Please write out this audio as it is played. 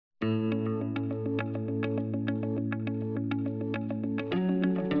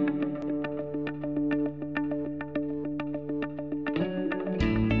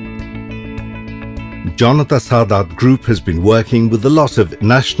Janata Jute Group has been working with a lot of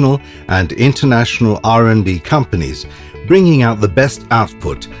national and international R&D companies, bringing out the best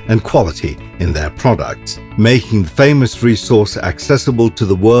output and quality in their products, making the famous resource accessible to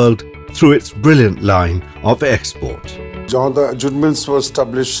the world through its brilliant line of export. Janata Jute Mills was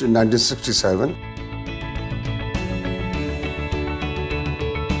established in 1967.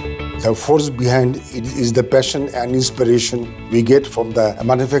 The force behind it is the passion and inspiration we get from the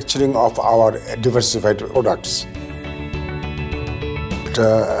manufacturing of our diversified products.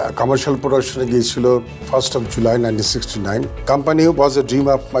 Commercial production giyechilo 1st of July 1969. Company was a dream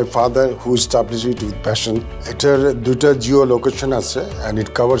of my father who established it with passion. Etar duta geo location ache and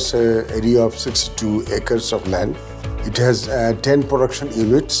it covers an area of 62 acres of land. It has 10 production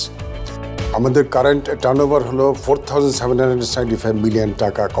units. Our current turnover is 4,775 million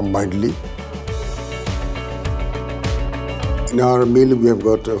taka combinedly. In our mill, we have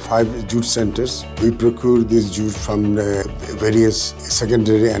got 5 jute centers. We procure this jute from various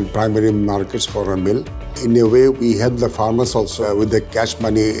secondary and primary markets for our mill. In a way, we help the farmers also with the cash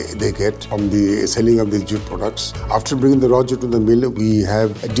money they get from the selling of the jute products. After bringing the raw jute to the mill, we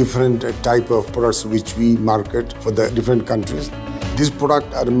have a different type of products which we market for the different countries. These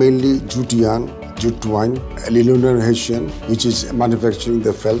products are mainly jute yarn, jute twine, linen Hessian, which is manufacturing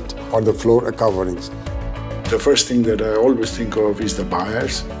the felt or the floor coverings. The first thing that I always think of is the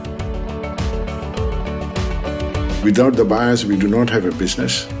buyers. Without the buyers, we do not have a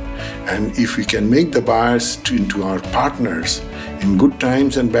business. And if we can make the buyers into our partners in good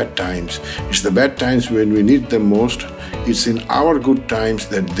times and bad times, it's the bad times when we need them most, it's in our good times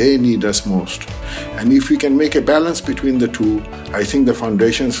that they need us most. And if we can make a balance between the two, I think the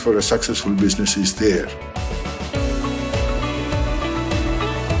foundations for a successful business is there.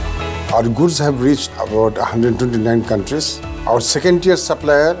 Our goods have reached about 129 countries. Our second-tier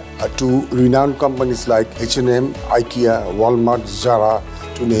supplier to renowned companies like H&M, IKEA, Walmart, Zara,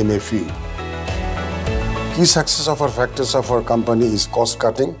 to name a few. Key success of our factors of our company is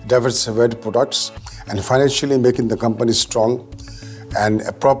cost-cutting, diversified products, and financially making the company strong, and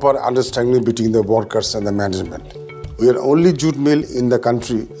a proper understanding between the workers and the management. We are only jute mill in the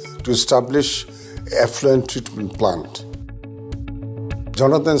country to establish effluent treatment plant.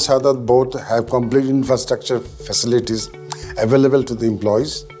 Janata and Sayeed both have complete infrastructure facilities available to the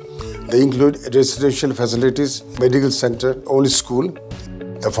employees. They include residential facilities, medical center, only school.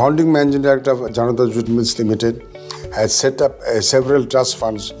 The founding managing director of Janata Jute Mills Limited has set up several trust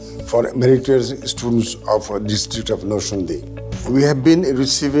funds for meritorious students of the district of Noshandi. We have been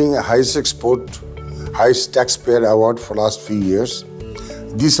receiving highest export, highest taxpayer award for last few years.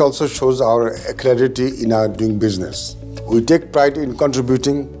 This also shows our clarity in our doing business. We take pride in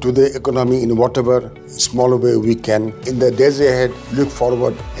contributing to the economy in whatever small way we can. In the days ahead, look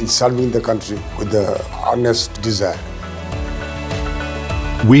forward in serving the country with the earnest desire.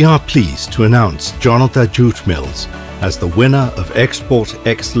 We are pleased to announce Janata Jute Mills as the winner of Export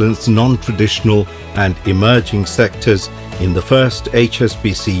Excellence Non-Traditional and Emerging Sectors in the first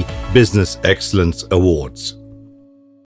Hsbc Business Excellence Awards.